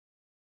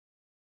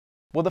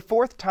Will the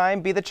fourth time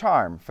be the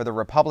charm for the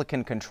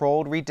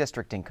Republican-controlled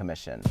Redistricting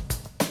Commission?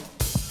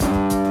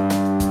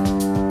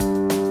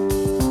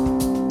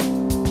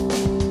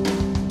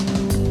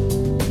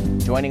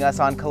 Joining us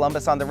on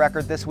Columbus on the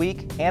Record this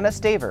week, Anna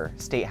Staver,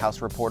 State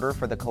House reporter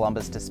for the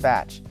Columbus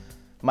Dispatch,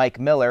 Mike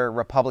Miller,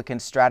 Republican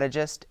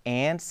strategist,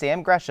 and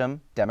Sam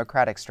Gresham,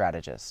 Democratic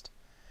strategist.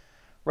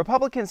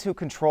 Republicans who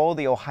control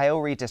the Ohio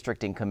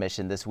Redistricting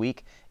Commission this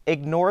week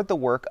ignored the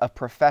work of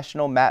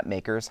professional map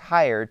makers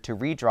hired to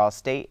redraw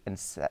state and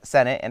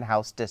Senate and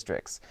House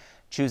districts,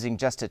 choosing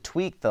just to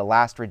tweak the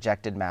last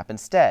rejected map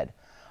instead.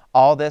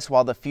 All this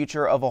while the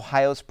future of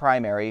Ohio's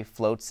primary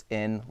floats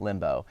in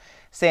limbo.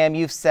 Sam,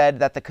 you've said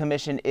that the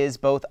commission is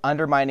both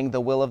undermining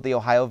the will of the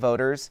Ohio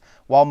voters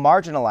while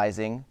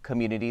marginalizing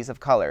communities of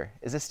color.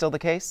 Is this still the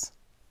case?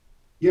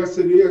 Yes,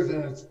 it is,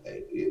 and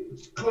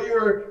it's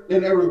clearer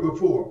than ever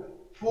before.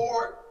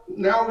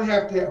 Now we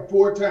have to have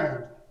 4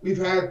 times. We've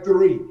had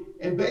 3.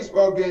 In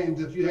baseball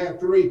games, if you had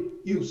 3,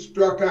 you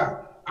struck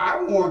out.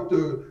 I want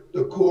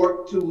the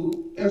court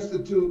to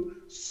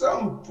institute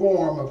some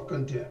form of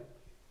contempt.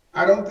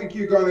 I don't think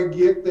you're going to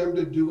get them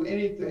to do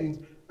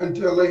anything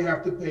until they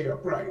have to pay a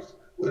price,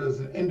 whether it's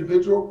an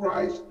individual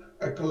price,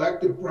 a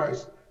collective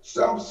price.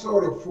 Some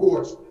sort of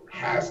force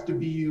has to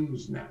be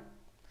used now.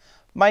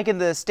 Mike, in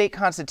the state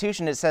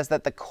constitution, it says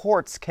that the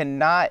courts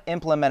cannot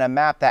implement a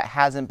map that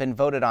hasn't been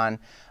voted on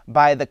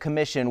by the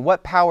commission.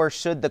 What power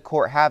should the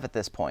court have at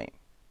this point?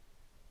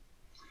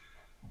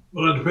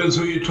 Well, it depends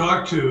who you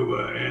talk to,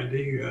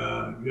 Andy.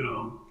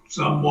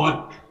 Some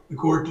want the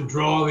court to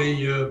draw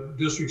the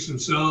districts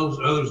themselves,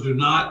 others do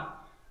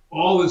not.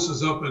 All this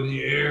is up in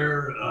the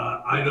air.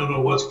 I don't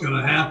know what's going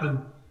to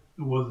happen,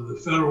 whether the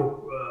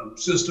federal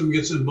system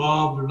gets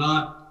involved or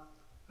not.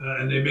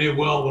 And they may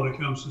well when it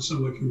comes to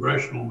some of the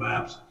congressional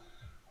maps.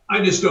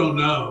 I just don't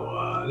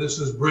know. This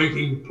is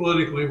breaking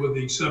politically with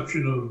the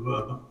exception of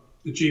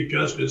the Chief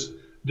Justice.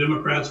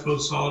 Democrats vote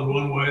solid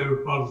one way, the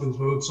Republicans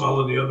vote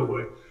solid the other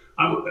way.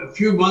 A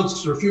few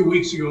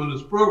weeks ago in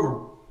this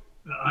program,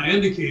 I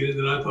indicated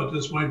that I thought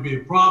this might be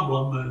a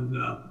problem, and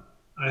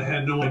I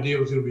had no idea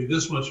it was going to be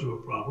this much of a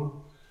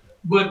problem.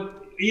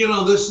 But,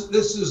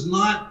 this is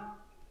not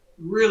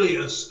really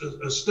a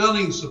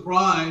stunning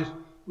surprise. I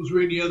was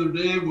reading the other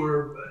day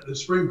where the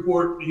Supreme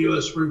Court, the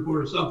U.S. Supreme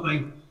Court or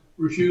something,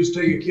 refused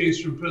to take a case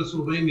from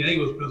Pennsylvania, I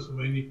think it was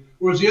Pennsylvania,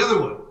 whereas the other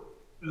way,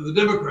 the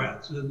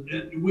Democrats.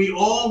 And we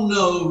all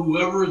know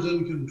whoever is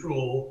in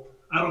control,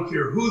 I don't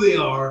care who they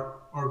are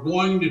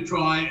going to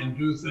try and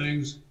do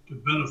things to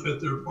benefit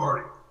their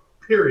party,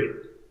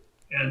 period.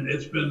 And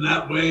it's been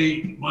that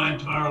way my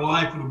entire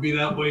life. It'll be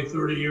that way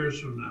 30 years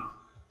from now.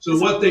 So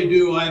what they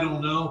do, I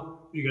don't know.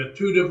 You got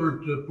 2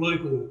 different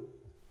political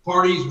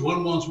parties,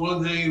 one wants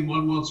one thing and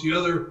one wants the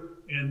other,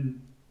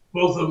 and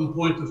both of them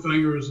point the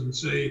fingers and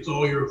say it's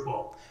all your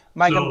fault.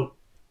 Mike, I'm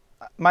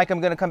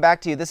going to come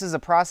back to you. This is a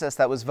process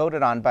that was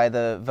voted on by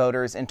the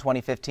voters in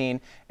 2015.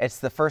 It's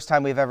the first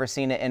time we've ever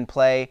seen it in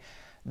play.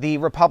 The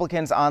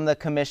Republicans on the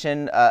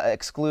commission,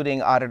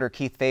 excluding Auditor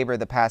Keith Faber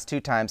the past 2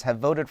 times, have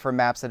voted for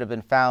maps that have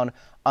been found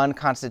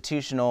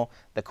unconstitutional.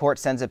 The court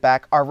sends it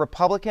back. Are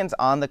Republicans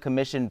on the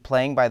commission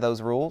playing by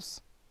those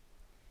rules?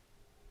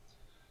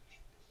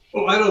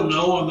 Well, I don't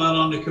know. I'm not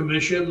on the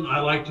commission. I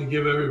like to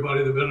give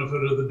everybody the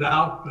benefit of the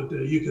doubt, but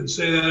you can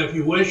say that if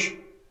you wish.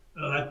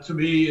 That to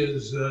me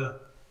is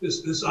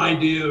this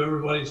idea of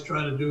everybody's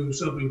trying to do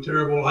something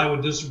terrible. I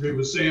would disagree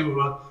with Sam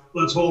about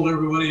let's hold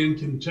everybody in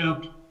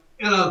contempt.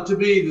 To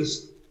me,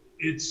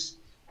 it's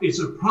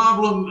a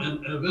problem,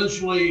 and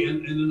eventually,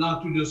 in the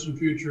not too distant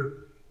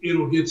future,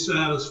 it'll get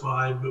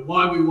satisfied. But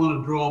why we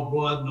want to draw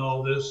blood and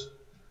all this,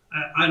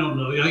 I don't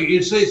know.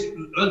 You say it's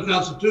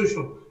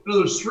unconstitutional.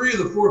 There's 3 of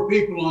the 4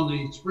 people on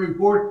the Supreme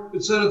Court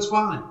that said it's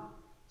fine.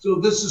 So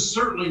this is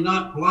certainly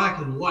not black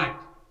and white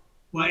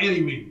by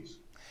any means.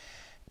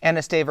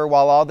 Anna Staver,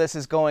 while all this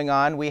is going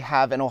on, we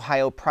have an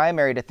Ohio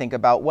primary to think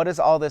about. What does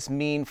all this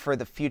mean for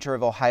the future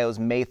of Ohio's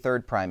May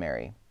 3rd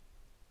primary?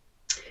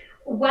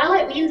 Well,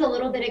 it means a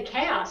little bit of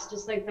chaos,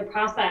 just like the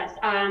process.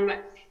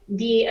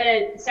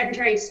 The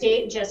Secretary of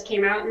State just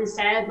came out and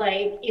said,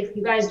 if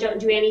you guys don't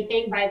do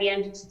anything by the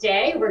end of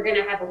today, we're going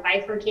to have a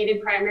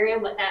bifurcated primary.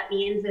 And what that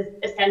means is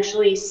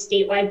essentially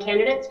statewide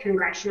candidates,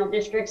 congressional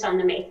districts on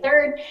the May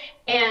 3rd,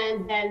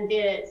 and then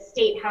the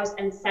state, House,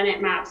 and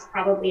Senate maps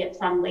probably at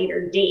some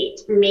later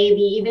date,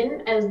 maybe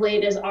even as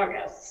late as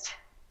August.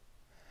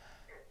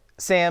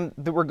 Sam,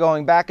 we're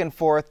going back and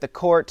forth, the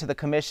court to the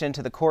commission,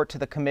 to the court to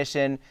the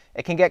commission.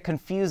 It can get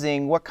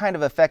confusing. What kind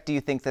of effect do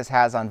you think this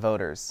has on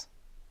voters?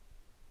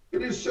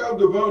 It has showed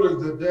the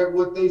voters that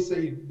what they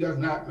say does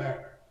not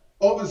matter.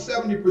 Over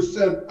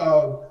 70%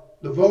 of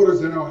the voters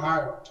in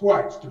Ohio,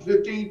 twice,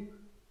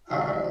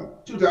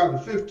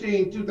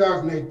 2015,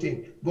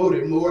 2018,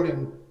 voted more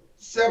than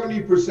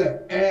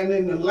 70%. And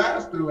in the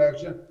last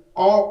election,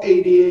 all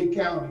 88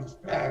 counties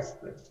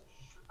passed this.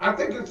 I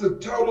think it's a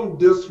total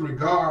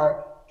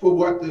disregard for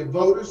what the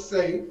voters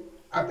say.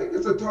 I think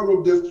it's a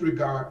total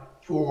disregard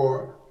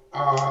for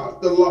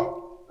the law.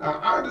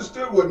 I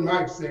understood what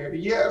Mike said.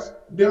 Yes,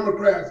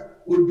 Democrats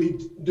would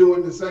be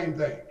doing the same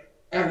thing.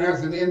 And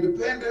as an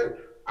independent,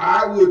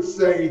 I would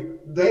say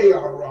they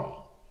are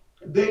wrong.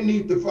 They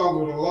need to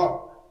follow the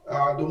law.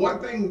 The one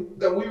thing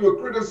that we were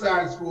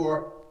criticized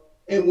for,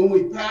 and when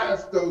we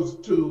passed those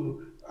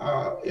two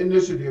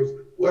initiatives,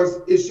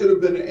 was it should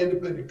have been an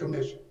independent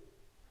commission.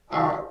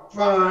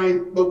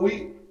 Fine, but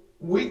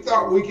we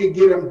thought we could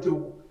get them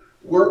to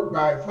work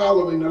by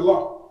following the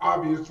law.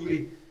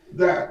 Obviously,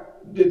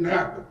 that didn't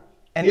happen.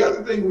 And the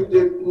other thing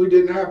we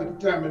didn't have at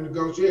the time of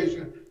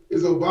negotiation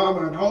is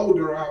Obama and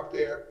Holder out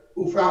there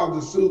who filed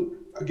the suit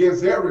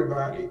against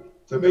everybody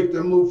to make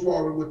them move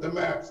forward with the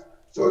maps.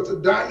 So it's the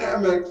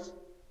dynamics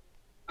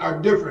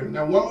are different.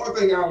 Now, one more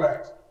thing I'll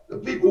ask. The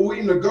people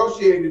we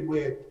negotiated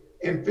with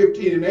in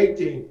 15 and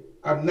 18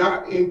 are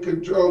not in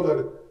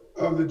control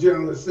of the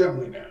General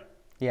Assembly now.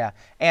 Yeah.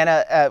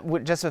 Anna,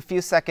 just a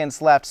few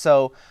seconds left.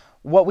 So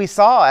what we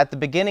saw at the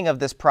beginning of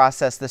this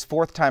process, this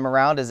fourth time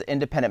around, is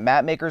independent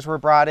map makers were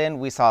brought in.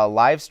 We saw a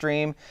live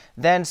stream.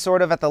 Then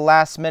sort of at the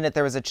last minute,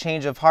 there was a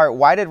change of heart.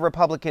 Why did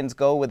Republicans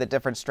go with a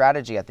different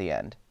strategy at the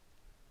end?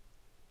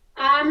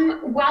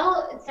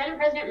 Well, Senate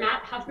President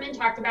Matt Huffman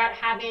talked about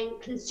having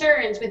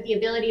concerns with the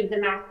ability of the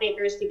map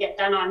makers to get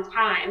done on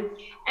time.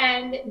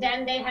 And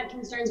then they had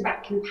concerns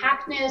about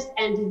compactness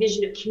and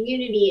division of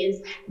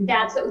communities.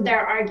 That's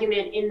their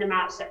argument in the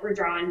maps that were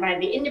drawn by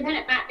the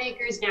independent map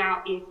makers.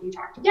 Now, if you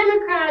talk to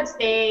Democrats,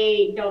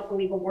 they don't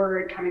believe a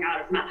word coming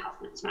out of Matt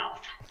Huffman's mouth.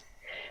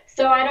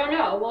 So I don't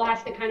know. We'll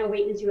have to kind of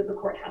wait and see what the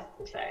court has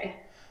to say.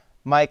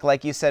 Mike,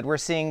 like you said, we're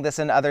seeing this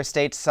in other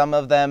states, some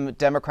of them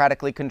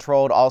democratically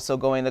controlled, also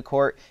going to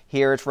court.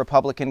 Here it's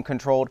Republican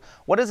controlled.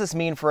 What does this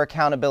mean for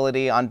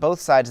accountability on both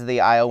sides of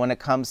the aisle when it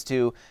comes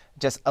to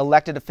just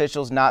elected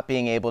officials not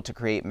being able to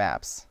create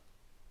maps?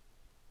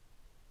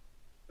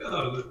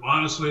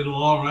 Honestly, in the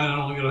long run, I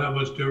don't think it'll have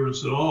much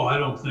difference at all. I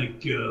don't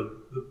think the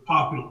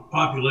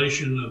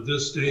population of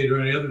this state or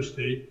any other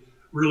state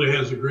really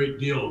has a great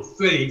deal of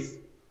faith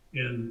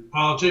in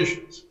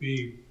politicians,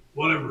 be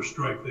whatever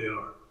stripe they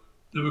are.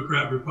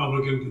 Democrat,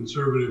 Republican,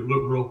 conservative,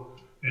 liberal,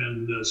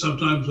 and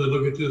sometimes I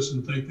look at this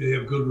and think they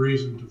have good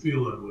reason to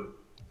feel that way.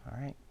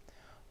 All right.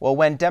 Well,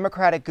 when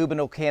Democratic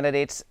gubernatorial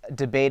candidates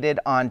debated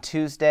on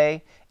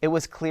Tuesday, it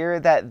was clear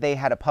that they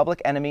had a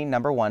public enemy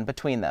number one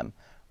between them,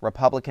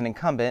 Republican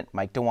incumbent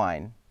Mike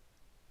DeWine.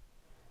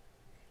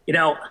 You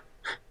know,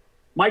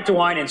 Mike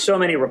DeWine and so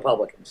many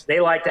Republicans,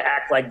 they like to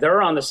act like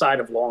they're on the side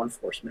of law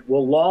enforcement.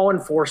 Well, law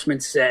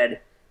enforcement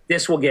said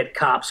this will get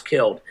cops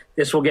killed.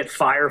 This will get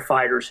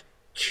firefighters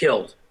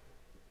killed.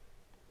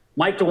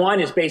 Mike DeWine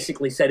has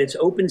basically said it's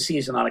open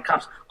season on the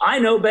cops. I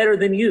know better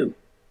than you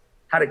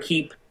how to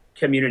keep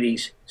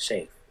communities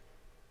safe.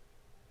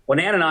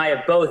 When Ann and I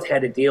have both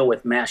had to deal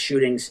with mass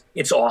shootings,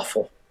 it's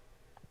awful.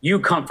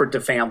 You comfort the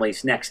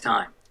families next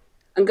time.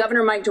 And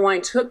Governor Mike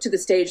DeWine took to the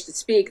stage to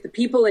speak. The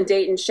people in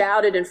Dayton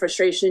shouted in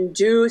frustration,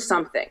 "Do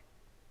something."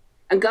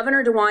 And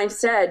Governor DeWine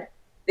said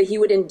that he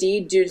would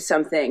indeed do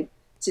something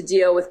to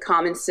deal with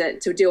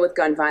to deal with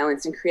gun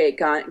violence and create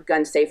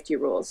gun safety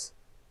rules.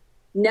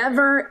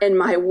 Never in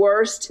my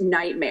worst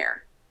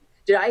nightmare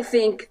did I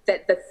think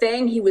that the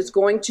thing he was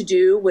going to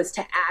do was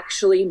to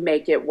actually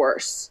make it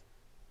worse.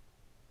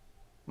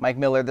 Mike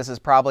Miller, this is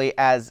probably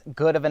as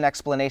good of an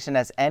explanation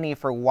as any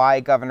for why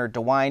Governor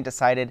DeWine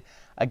decided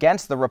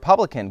against the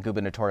Republican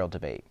gubernatorial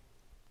debate.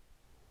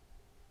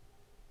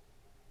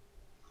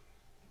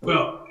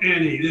 Well,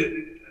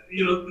 Andy,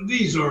 you know,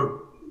 these are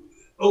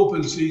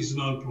open season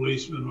on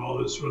policemen and all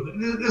this sort of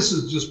thing. This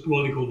is just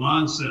political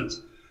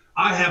nonsense.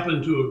 I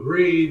happen to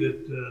agree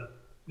that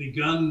the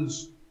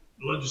guns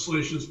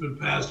legislation that's been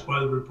passed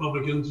by the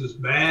Republicans is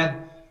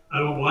bad. I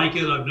don't like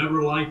it. I've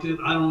never liked it.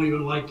 I don't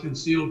even like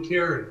concealed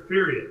carry,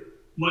 period,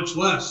 much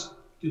less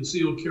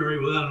concealed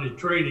carry without any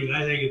training.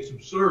 I think it's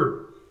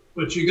absurd.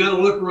 But you got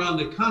to look around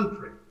the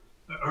country.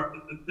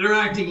 They're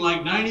acting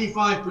like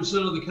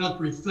 95% of the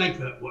country think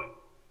that way.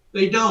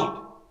 They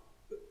don't.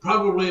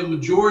 Probably a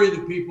majority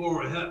of the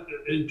people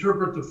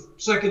interpret the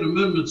Second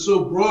Amendment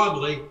so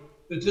broadly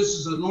that this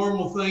is a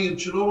normal thing and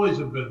should always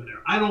have been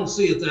there. I don't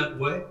see it that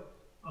way.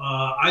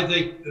 I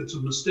think it's a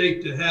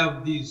mistake to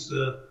have these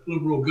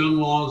liberal gun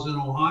laws in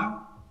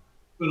Ohio.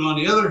 But on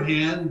the other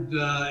hand,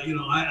 you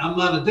know, I'm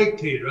not a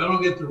dictator. I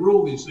don't get to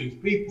rule these things.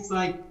 People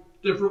think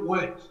different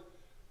ways.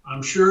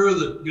 I'm sure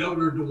that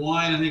Governor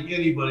DeWine, I think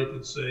anybody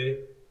could say,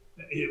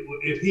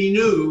 if he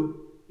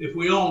knew, if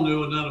we all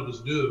knew and none of us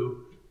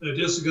do, that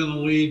this is going to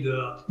lead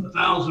to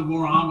 1,000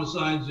 more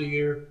homicides a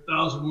year,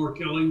 1,000 more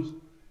killings,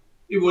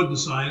 he wouldn't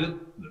sign it.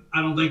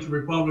 I don't think the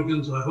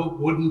Republicans, I hope,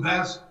 wouldn't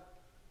pass it.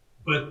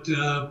 But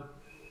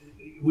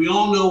we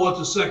all know what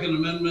the Second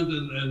Amendment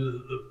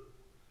and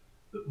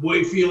the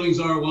way feelings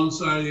are one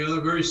side or the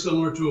other, very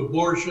similar to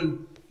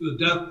abortion, to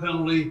the death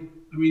penalty.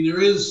 I mean,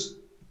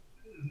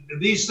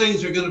 these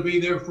things are going to be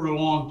there for a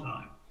long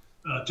time.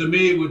 To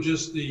me, it was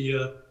just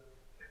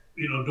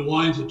you know,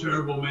 DeWine's a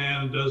terrible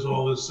man and does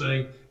all this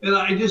thing. And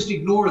I just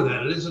ignore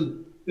that. It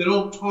isn't, they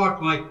don't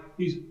talk like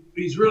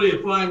he's really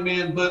a fine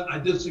man, but I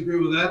disagree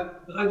with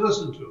that. But I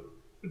listen to him.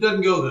 It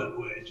doesn't go that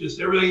way. It's just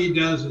everything he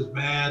does is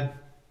bad,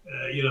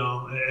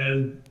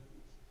 and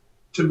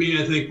to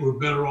me, I think we're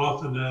better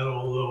off than that,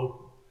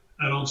 although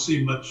I don't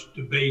see much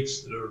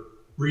debates that are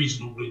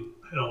reasonably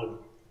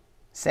held.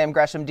 Sam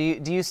Gresham, do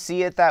you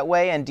see it that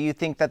way, and do you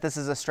think that this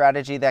is a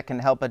strategy that can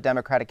help a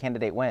Democratic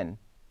candidate win?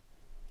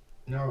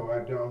 No,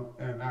 I don't,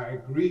 and I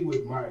agree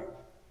with Mike.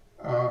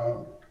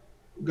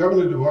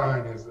 Governor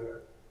DeWine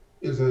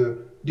is a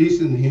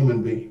decent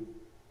human being.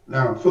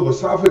 Now,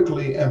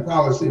 philosophically and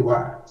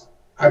policy-wise,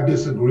 I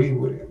disagree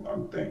with him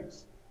on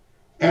things.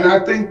 And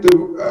I think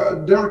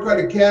the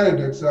Democratic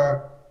candidates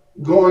are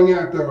going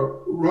at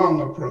the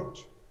wrong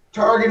approach.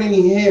 Targeting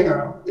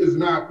him is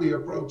not the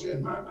approach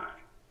in my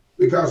mind,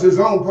 because his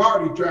own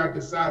party tried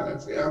to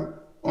silence him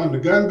on the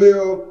gun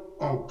bill,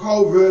 on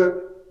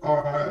COVID,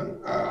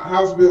 on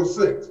House Bill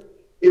 6.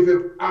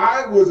 If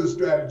I was a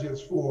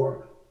strategist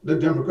for the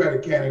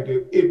Democratic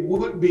candidate, it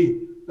would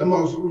be the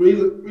most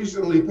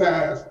recently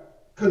passed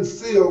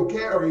concealed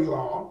carry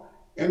law,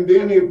 and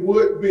then it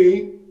would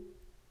be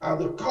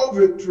the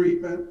COVID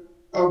treatment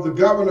of the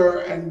governor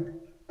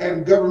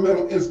and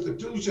governmental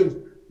institutions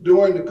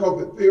during the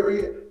COVID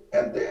period.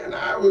 And then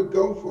I would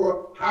go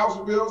for House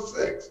Bill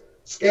 6.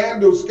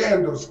 Scandal,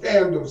 scandal,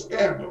 scandal,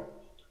 scandal.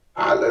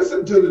 I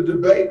listened to the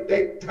debate.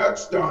 They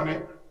touched on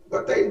it,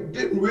 but they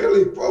didn't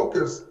really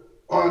focus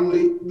on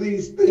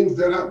these things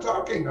that I'm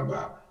talking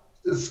about.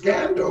 The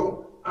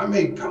scandal, I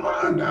mean, come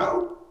on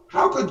now.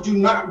 How could you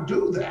not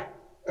do that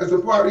as a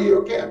part of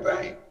your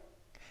campaign?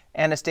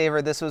 Anna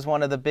Staver, this was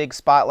one of the big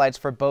spotlights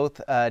for both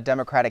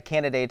Democratic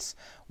candidates.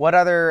 What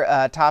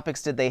other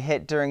topics did they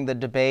hit during the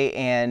debate,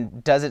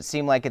 and does it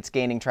seem like it's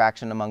gaining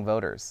traction among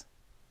voters?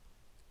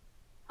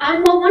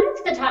 Well, one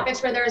of the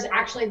topics where there was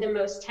actually the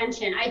most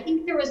tension, I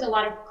think there was a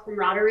lot of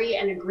camaraderie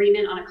and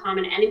agreement on a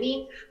common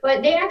enemy,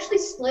 but they actually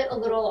split a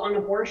little on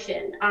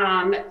abortion.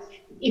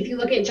 If you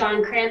look at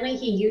John Cranley,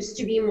 he used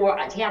to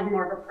have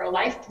more of a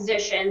pro-life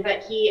position,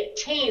 but he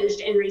changed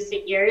in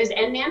recent years,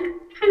 and Nan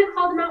kind of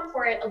called him out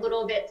for it a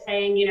little bit,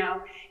 saying,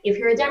 if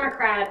you're a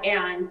Democrat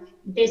and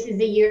this is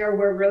the year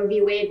where Roe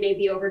v. Wade may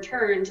be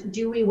overturned,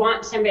 do we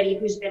want somebody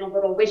who's been a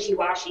little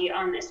wishy-washy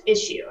on this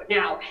issue?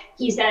 Now,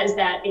 he says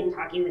that in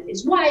talking with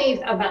his wife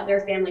about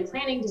their family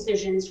planning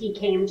decisions, he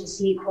came to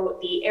see,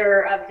 quote, the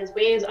error of his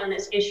ways on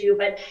this issue.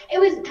 But it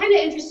was kind of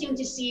interesting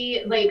to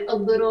see like a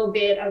little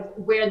bit of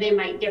where they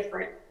might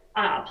differ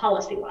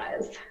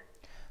policy-wise.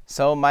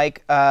 So,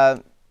 Mike,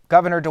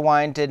 Governor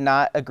DeWine did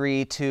not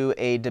agree to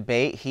a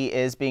debate. He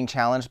is being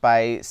challenged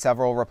by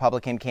several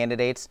Republican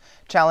candidates,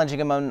 challenging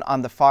him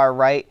on the far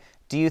right.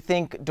 Do you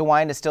think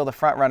DeWine is still the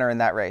front runner in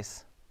that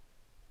race?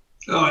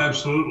 Oh,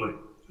 absolutely.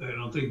 I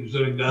don't think there's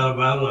any doubt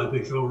about it. I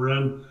think he'll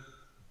win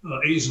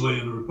easily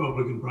in the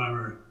Republican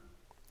primary.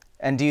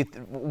 And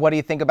what do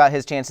you think about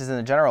his chances in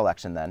the general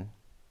election then?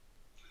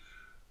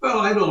 Well,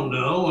 I don't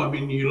know. I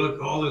mean, you look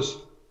all this,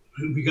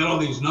 we got all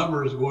these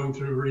numbers going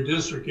through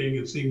redistricting.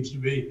 It seems to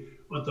be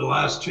what the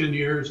last 10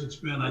 years it's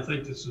been, I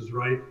think this is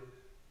right,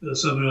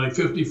 something like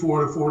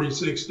 54 to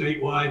 46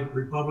 statewide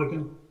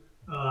Republican.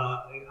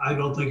 I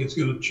don't think it's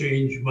going to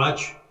change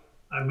much.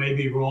 I may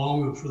be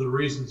wrong, and for the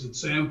reasons that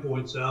Sam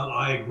points out,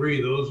 I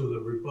agree. Those are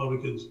the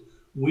Republicans'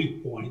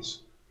 weak points,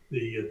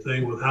 the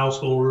thing with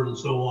householders and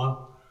so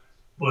on.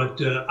 But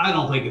I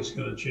don't think it's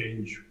going to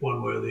change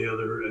one way or the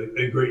other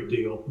a great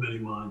deal, many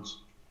minds.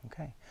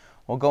 Okay.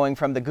 Well, going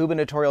from the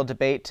gubernatorial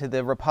debate to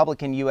the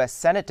Republican U.S.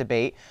 Senate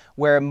debate,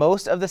 where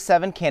most of the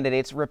 7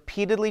 candidates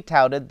repeatedly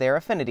touted their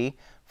affinity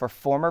for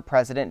former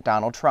President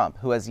Donald Trump,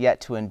 who has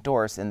yet to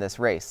endorse in this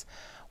race.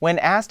 When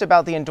asked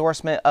about the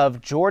endorsement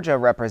of Georgia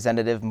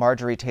Representative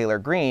Marjorie Taylor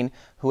Greene,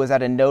 who was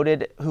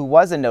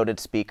a noted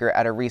speaker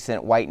at a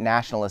recent white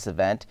nationalist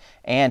event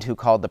and who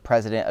called the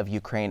president of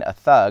Ukraine a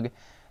thug,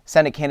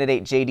 Senate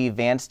candidate J.D.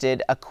 Vance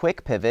did a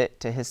quick pivot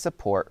to his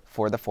support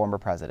for the former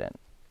president.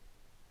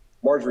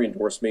 Marjorie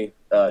endorsed me.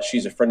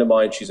 She's a friend of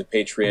mine. She's a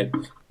patriot.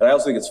 And I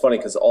also think it's funny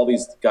because all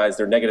these guys,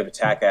 their negative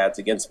attack ads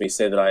against me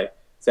say that I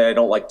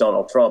don't like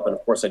Donald Trump. And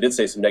of course, I did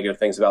say some negative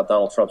things about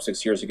Donald Trump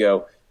 6 years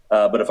ago.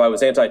 But if I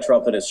was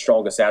anti-Trump, then his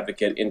strongest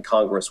advocate in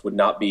Congress would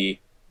not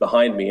be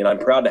behind me. And I'm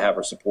proud to have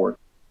her support.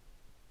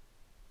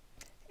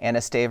 Anna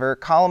Staver,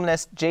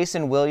 columnist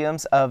Jason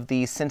Williams of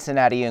the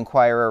Cincinnati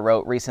Enquirer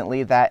wrote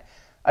recently that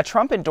a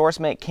Trump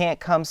endorsement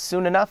can't come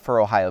soon enough for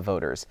Ohio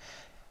voters.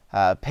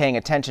 Paying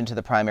attention to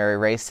the primary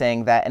race,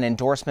 saying that an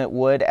endorsement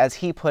would, as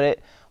he put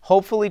it,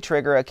 hopefully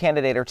trigger a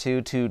candidate or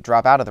two to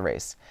drop out of the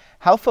race.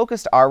 How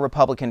focused are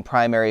Republican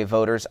primary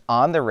voters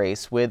on the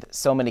race with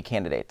so many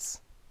candidates?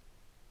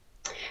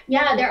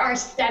 Yeah, there are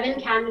 7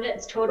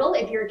 candidates total,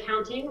 if you're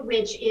counting,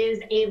 which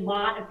is a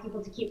lot of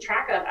people to keep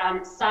track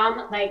of.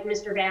 Some, like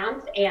Mr.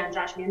 Vance and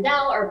Josh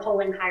Mandel, are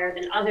polling higher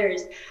than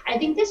others. I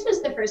think this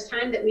was the first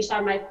time that we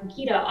saw Mike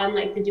Lukita on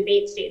like the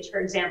debate stage,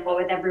 for example,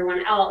 with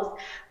everyone else.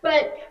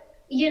 But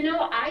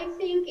I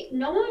think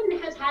no one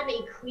has had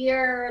a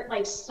clear,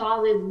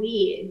 solid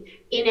lead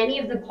in any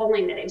of the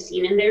polling that I've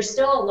seen. And there's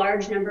still a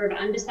large number of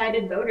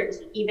undecided voters,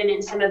 even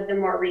in some of the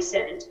more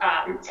recent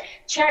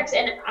checks.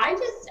 And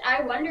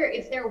I wonder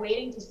if they're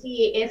waiting to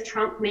see if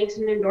Trump makes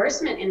an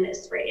endorsement in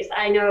this race.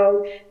 I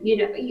know,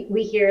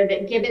 we hear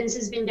that Gibbons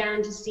has been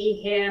down to see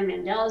him,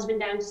 Mandel has been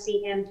down to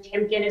see him,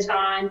 Timken is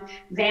gone,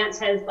 Vance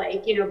has,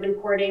 been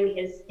courting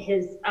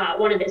his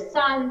one of his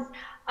sons.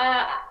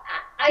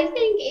 I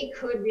think it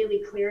could really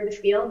clear the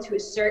field to a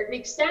certain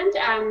extent.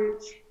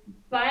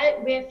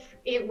 But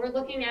we're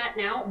looking at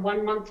now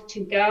 1 month to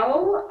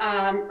go.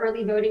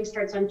 Early voting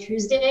starts on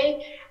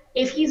Tuesday.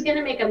 If he's going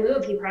to make a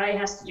move, he probably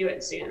has to do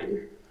it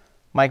soon.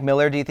 Mike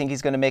Miller, do you think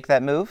he's going to make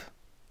that move?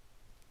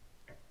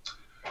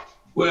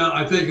 Well,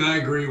 I think I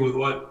agree with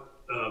what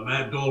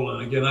Matt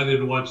Dolan, again, I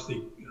didn't watch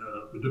the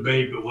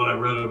debate, but what I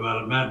read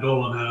about it, Matt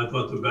Dolan had, I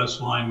thought, the best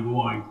line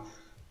going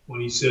when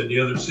he said the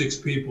other 6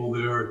 people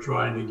there are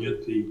trying to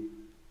get the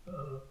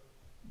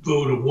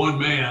vote of one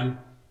man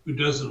who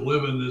doesn't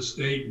live in this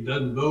state and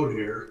doesn't vote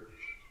here.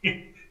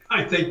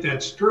 I think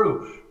that's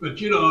true.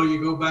 But,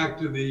 you go back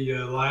to the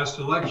last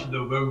election,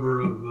 November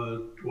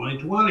of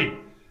 2020.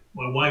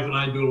 My wife and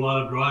I do a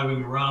lot of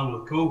driving around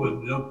with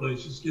COVID. No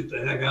place, just get the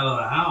heck out of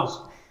the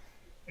house.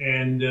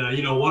 And,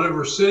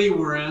 whatever city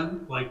we're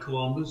in, like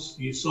Columbus,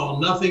 you saw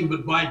nothing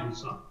but Biden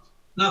signs.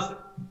 Nothing.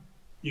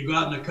 You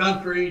got in the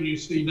country and you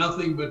see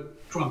nothing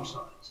but Trump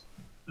signs.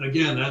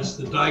 Again, that's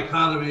the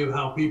dichotomy of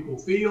how people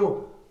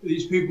feel.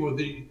 These people,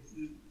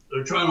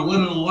 they're trying to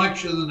win an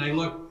election and they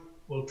look,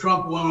 well,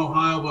 Trump won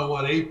Ohio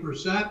by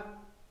 8%?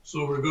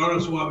 So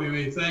regardless of what we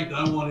may think,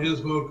 I want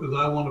his vote because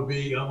I want to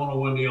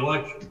win the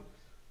election.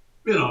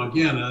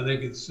 Again, I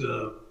think it's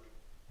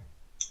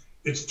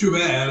too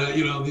bad.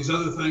 These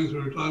other things,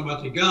 when we're talking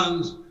about the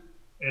guns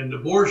and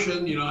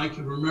abortion, I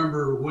can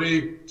remember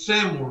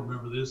Sam will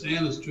remember this,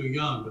 Anna's too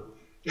young, but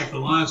at the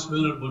last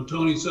minute when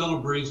Tony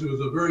Celebrezze, who was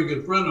a very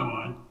good friend of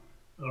mine,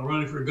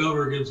 running for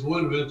governor against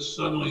Winovich,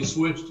 suddenly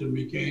switched and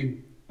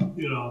became,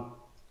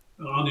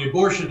 on the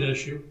abortion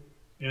issue.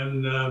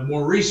 And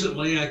more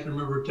recently, I can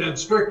remember Ted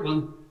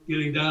Strickland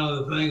getting down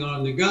to the thing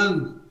on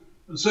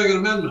the Second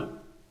Amendment,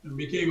 and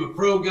became a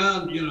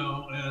pro-gun,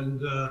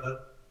 and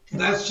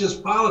that's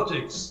just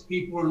politics.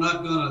 People are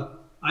not gonna,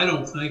 I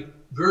don't think,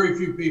 very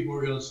few people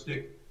are gonna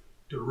stick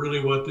to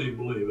really what they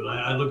believe. And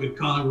I look at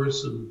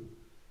Congress and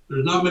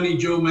there's not many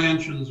Joe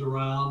Manchins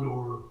around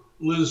or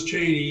Liz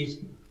Cheney's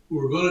who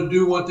are going to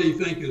do what they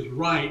think is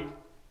right.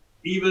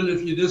 Even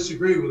if you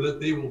disagree with it,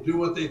 they will do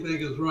what they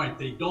think is right.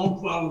 They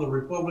don't follow the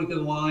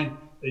Republican line.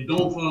 They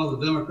don't follow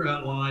the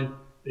Democrat line.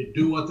 They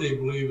do what they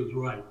believe is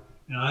right.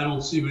 And I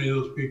don't see many of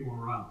those people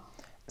around.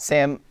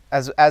 Sam,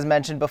 as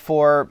mentioned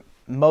before,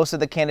 most of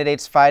the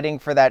candidates fighting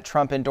for that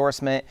Trump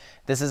endorsement.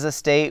 This is a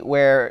state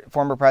where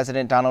former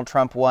President Donald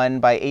Trump won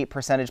by 8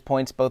 percentage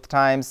points both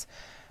times.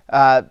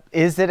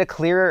 Is it a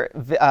clear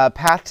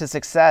path to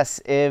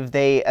success if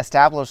they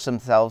establish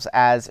themselves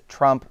as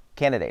Trump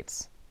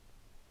candidates?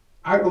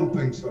 I don't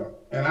think so.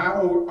 And I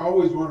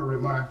always want to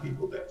remind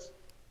people this.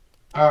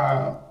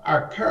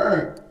 Our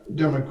current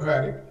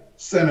Democratic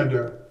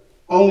senator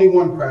only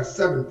won by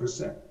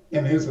 7%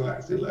 in his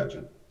last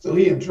election. So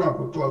he and Trump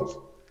were close.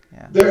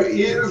 Yeah. There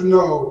is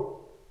no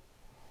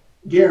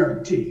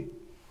guarantee.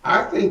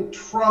 I think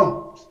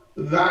Trump's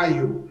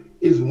value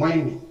is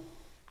waning.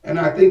 And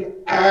I think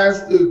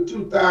as the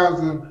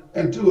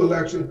 2002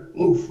 election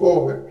moved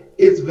forward,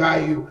 its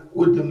value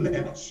would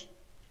diminish.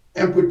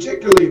 And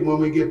particularly when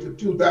we get to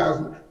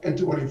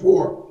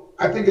 2024,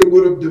 I think it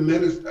would have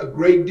diminished a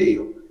great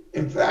deal.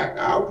 In fact,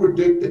 I'll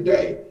predict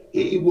today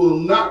he will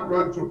not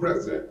run for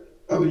president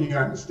of the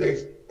United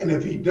States. And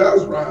if he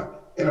does run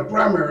in a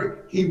primary,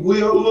 he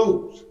will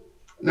lose.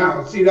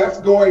 Now, see, that's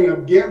going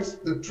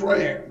against the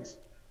trends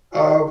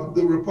of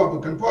the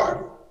Republican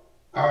Party.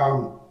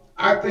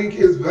 I think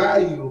his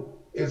value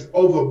is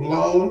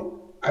overblown.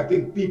 I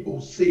think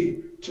people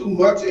see too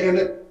much in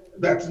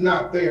it that's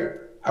not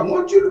there. I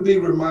want you to be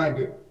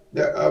reminded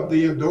that of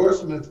the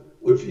endorsements,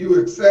 with few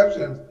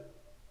exceptions,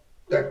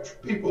 that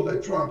people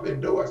that Trump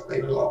endorsed,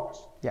 they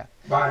lost,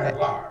 by and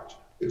large,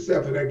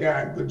 except for that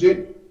guy in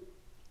Virginia.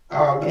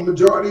 The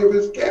majority of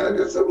his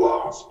candidates have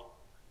lost.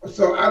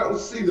 So I don't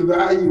see the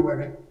value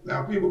in it.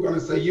 Now, people are going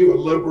to say, you're a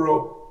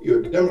liberal, you're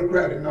a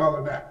Democrat, and all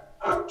of that.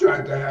 I'm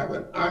trying to have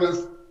an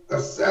honest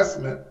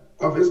assessment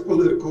of his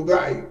political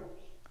value.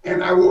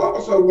 And I will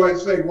also want to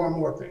say one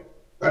more thing.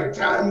 By the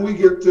time we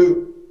get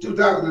to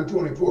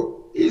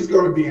 2024, he's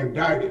going to be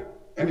indicted.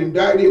 And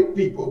indicted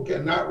people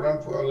cannot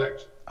run for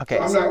election. Okay,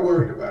 so I'm not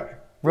worried about it.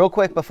 Real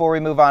quick before we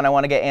move on, I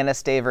want to get Anna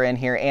Staver in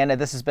here. Anna,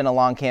 this has been a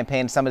long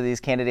campaign. Some of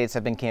these candidates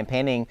have been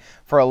campaigning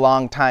for a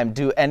long time.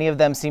 Do any of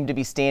them seem to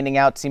be standing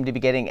out, seem to be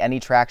getting any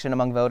traction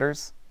among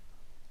voters?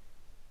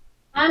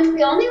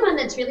 The only one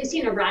that's really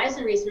seen a rise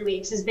in recent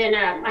weeks has been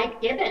Mike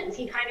Gibbons.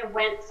 He kind of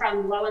went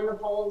from low in the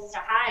polls to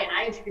high, and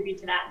I attribute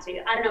to that too.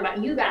 I don't know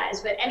about you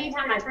guys, but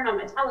anytime I turn on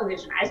my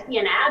television, I see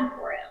an ad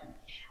for him.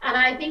 And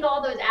I think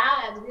all those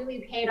ads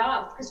really paid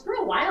off, because for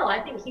a while, I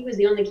think he was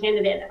the only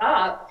candidate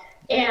up.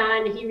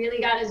 and he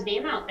really got his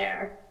name out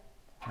there.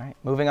 All right,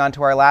 moving on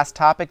to our last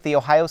topic, the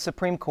Ohio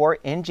Supreme Court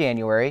in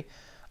January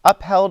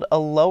upheld a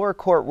lower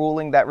court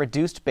ruling that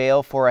reduced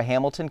bail for a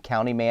Hamilton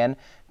County man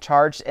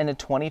charged in a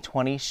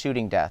 2020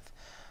 shooting death.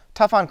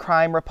 Tough on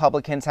crime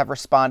Republicans have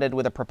responded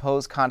with a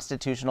proposed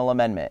constitutional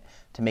amendment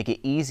to make it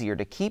easier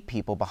to keep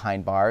people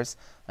behind bars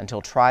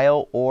until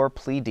trial or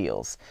plea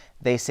deals.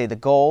 They say the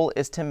goal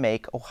is to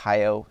make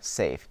Ohio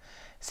safe.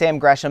 Sam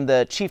Gresham,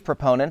 the chief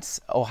proponents,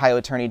 Ohio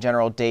Attorney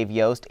General Dave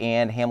Yost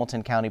and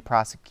Hamilton County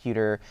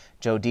Prosecutor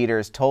Joe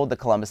Dieters told the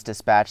Columbus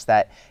Dispatch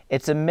that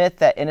it's a myth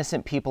that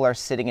innocent people are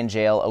sitting in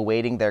jail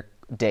awaiting their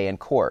day in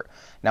court.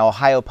 Now,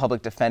 Ohio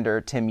Public Defender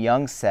Tim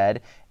Young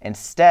said,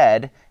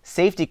 instead,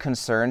 safety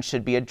concerns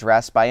should be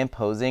addressed by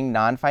imposing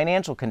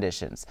non-financial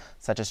conditions,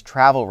 such as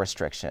travel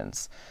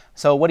restrictions.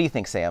 So what do you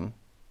think, Sam?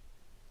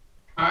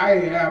 I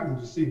happen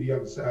to see the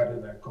other side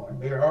of that coin.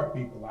 There are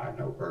people I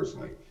know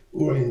personally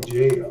who are in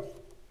jail,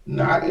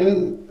 not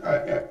in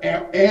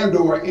and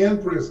or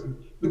in prison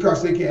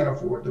because they can't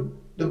afford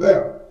the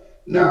bail.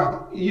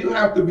 Now, you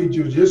have to be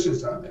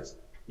judicious on this.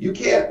 You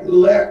can't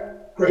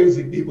let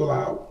crazy people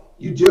out.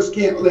 You just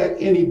can't let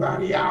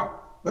anybody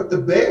out. But the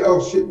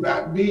bail should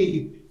not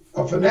be,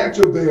 a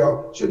financial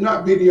bail should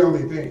not be the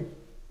only thing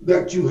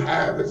that you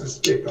have as a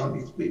stick on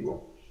these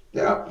people.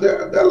 There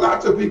are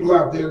lots of people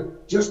out there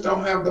just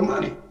don't have the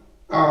money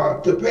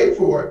to pay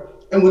for it.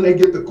 And when they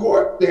get to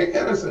court, they're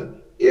innocent.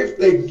 If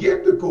they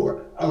get to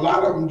court, a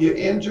lot of them get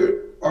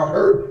injured or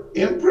hurt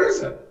in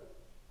prison.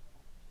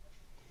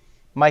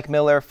 Mike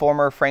Miller,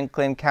 former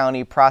Franklin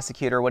County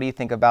prosecutor, what do you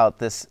think about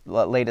this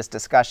latest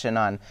discussion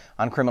on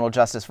criminal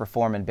justice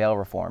reform and bail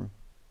reform?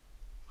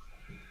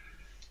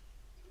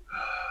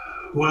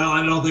 Well,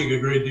 I don't think a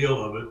great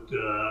deal of it.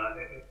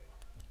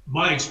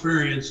 My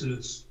experience, and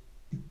it's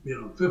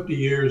 50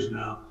 years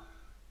now,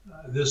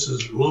 this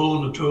is low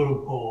on the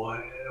totem pole.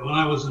 When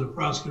I was in the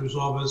prosecutor's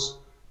office,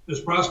 as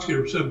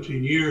prosecutor for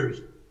 17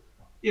 years,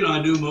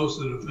 I knew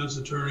most of the defense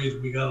attorneys,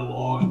 we got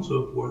along and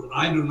so forth.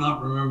 I do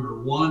not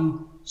remember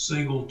one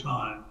single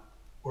time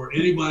where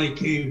anybody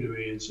came to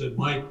me and said,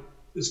 Mike,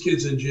 this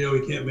kid's in jail,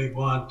 he can't make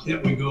bond,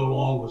 can't we go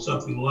along with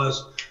something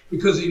less?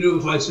 Because he knew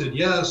if I said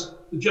yes,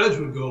 the judge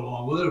would go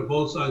along with it if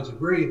both sides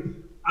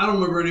agreed. I don't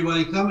remember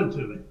anybody coming to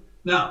me.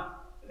 Now,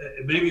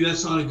 maybe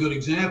that's not a good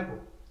example,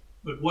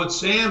 but what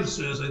Sam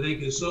says I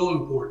think is so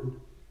important.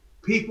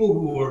 People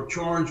who are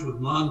charged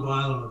with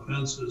nonviolent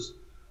offenses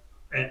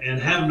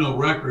and have no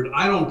record,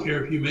 I don't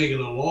care if you make it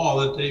a law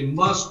that they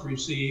must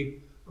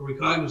receive a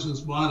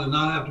recognizance bond and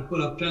not have to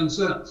put up 10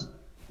 cents.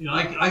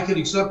 I can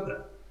accept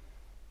that.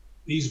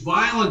 These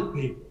violent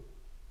people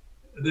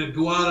that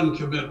go out and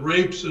commit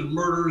rapes and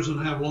murders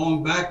and have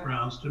long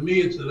backgrounds, to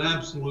me it's an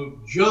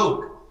absolute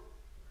joke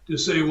to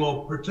say,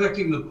 well,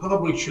 protecting the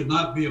public should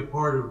not be a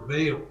part of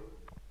bail.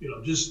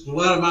 Just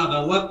let them out.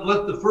 Now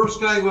let the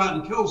first guy go out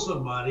and kill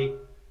somebody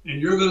and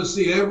you're going to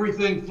see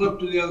everything flip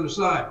to the other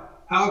side.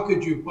 How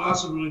could you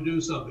possibly do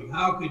something?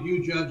 How could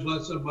you, judge,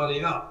 let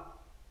somebody out?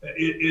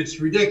 It's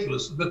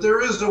ridiculous. But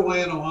there is a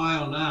way in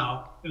Ohio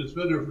now, and it's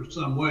been there for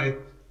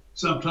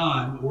some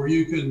time, where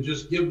you can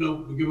just give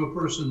a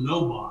person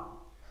no bond.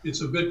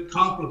 It's a bit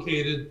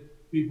complicated.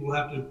 People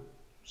have to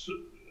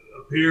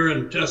appear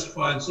and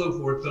testify and so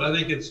forth, but I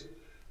think it's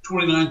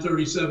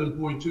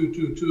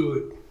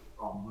 2937.222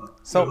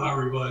 so Ohio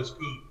Revised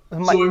Code.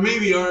 So we may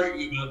be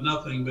arguing about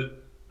nothing, but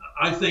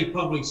I think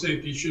public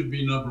safety should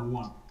be number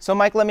one. So,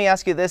 Mike, let me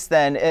ask you this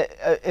then.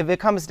 If it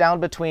comes down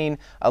between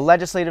a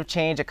legislative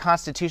change, a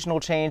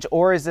constitutional change,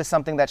 or is this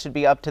something that should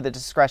be up to the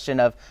discretion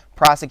of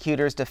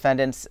prosecutors,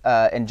 defendants,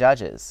 and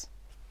judges?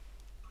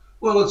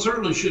 Well, it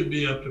certainly should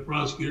be up to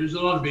prosecutors. It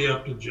ought to be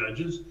up to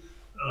judges.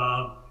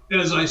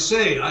 As I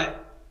say, I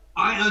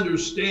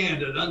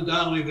understand that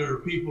undoubtedly there are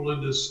people in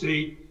this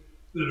state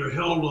that are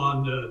held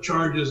on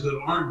charges that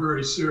aren't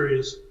very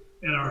serious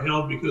and are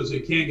held because they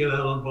can't get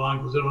out on bond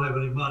because they don't have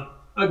any money.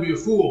 I'd be a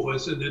fool if I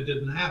said that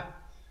didn't happen.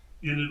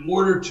 And in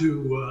order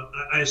to,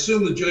 I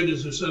assume the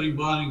judges are setting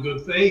bond in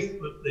good faith,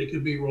 but they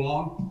could be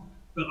wrong.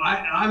 But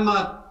I'm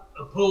not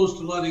opposed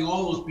to letting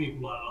all those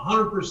people out,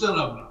 100%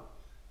 of them,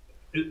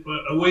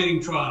 awaiting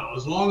trial.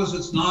 As long as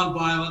it's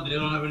nonviolent, they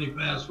don't have any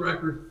past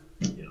record,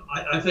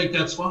 I think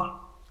that's fine.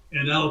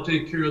 And that'll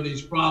take care of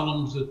these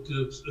problems that,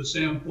 as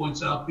Sam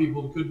points out,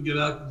 people couldn't get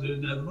out because they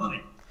didn't have the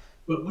money.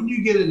 But when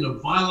you get into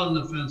violent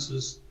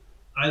offenses,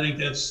 I think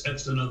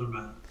that's another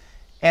matter.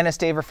 Anna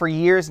Staver, for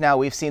years now,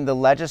 we've seen the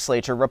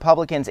legislature,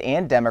 Republicans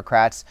and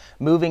Democrats,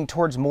 moving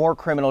towards more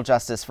criminal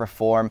justice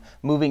reform,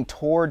 moving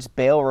towards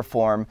bail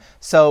reform.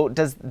 So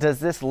does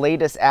this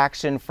latest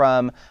action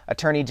from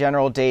Attorney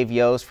General Dave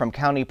Yost, from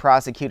county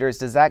prosecutors,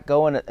 does that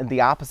go in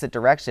the opposite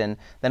direction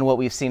than what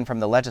we've seen from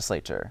the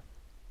legislature?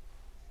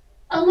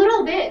 A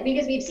little bit,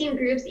 because we've seen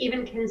groups,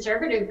 even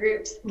conservative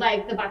groups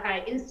like the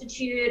Buckeye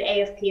Institute,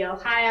 AFP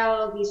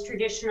Ohio, these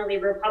traditionally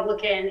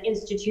Republican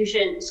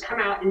institutions come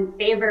out in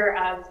favor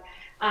of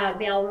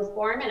bail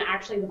reform, and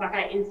actually the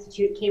Buckeye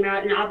Institute came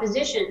out in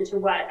opposition to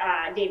what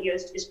Dave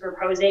Yost is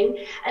proposing.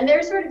 And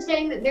they're sort of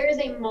saying that there is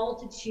a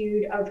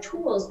multitude of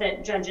tools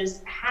that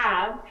judges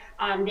have.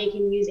 They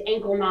can use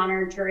ankle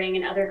monitoring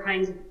and other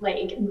kinds of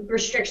like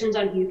restrictions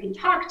on who you can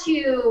talk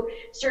to,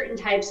 certain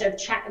types of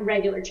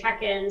regular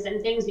check-ins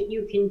and things that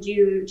you can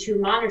do to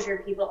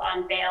monitor people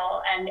on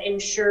bail and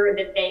ensure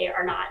that they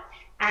are not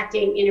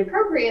acting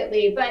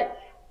inappropriately. But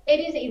it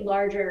is a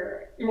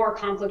larger, more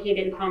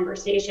complicated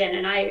conversation,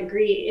 and I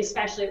agree,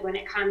 especially when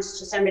it comes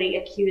to somebody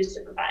accused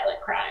of a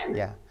violent crime.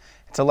 Yeah,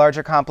 it's a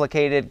larger,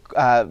 complicated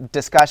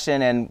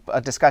discussion, and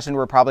a discussion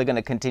we're probably going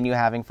to continue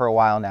having for a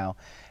while now.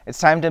 It's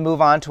time to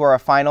move on to our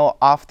final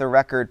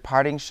off-the-record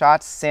parting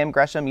shots. Sam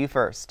Gresham, you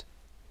first.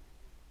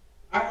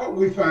 I hope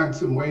we find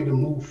some way to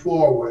move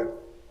forward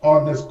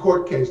on this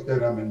court case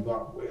that I'm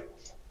involved with.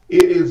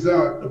 It is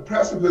the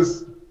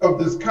precipice of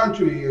this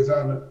country is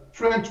on a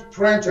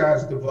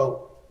franchise to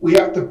vote. We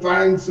have to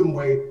find some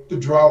way to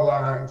draw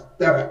lines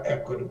that are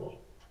equitable.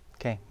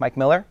 Okay, Mike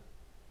Miller?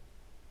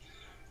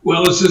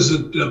 Well, this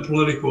isn't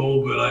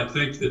political, but I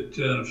think that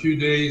in a few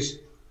days,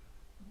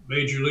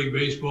 Major League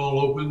Baseball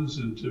opens,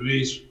 and to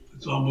me,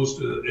 it's almost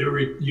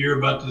every year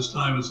about this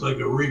time, it's like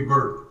a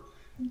rebirth.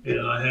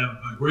 And I have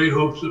great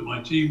hopes that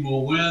my team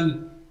will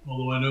win,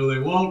 although I know they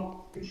won't.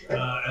 And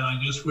I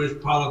just wish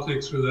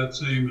politics were that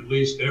same, at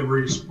least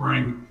every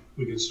spring,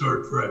 we can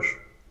start fresh.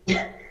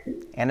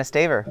 Anna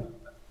Staver.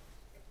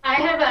 I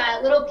have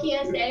a little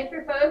PSA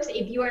for folks.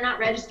 If you are not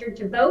registered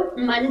to vote,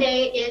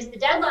 Monday is the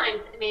deadline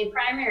for the May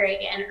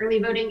primary, and early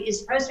voting is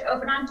supposed to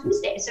open on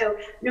Tuesday. So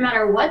no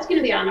matter what's going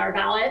to be on our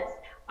ballots,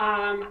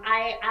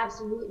 I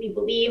absolutely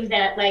believe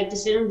that like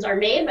decisions are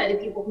made by the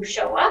people who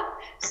show up.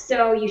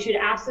 So you should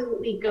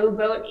absolutely go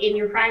vote in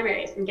your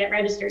primaries and get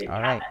registered if you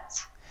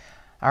haven't.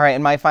 All right,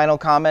 and my final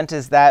comment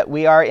is that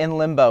we are in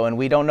limbo and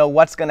we don't know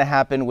what's going to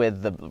happen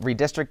with the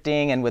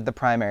redistricting and with the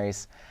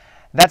primaries.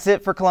 That's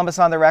it for Columbus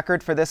on the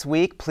Record for this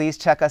week. Please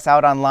check us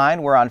out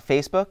online. We're on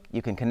Facebook.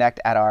 You can connect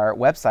at our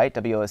website,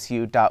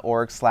 wosu.org/COTR,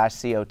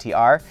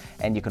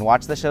 and you can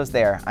watch the shows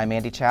there. I'm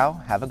Andy Chow.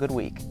 Have a good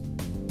week.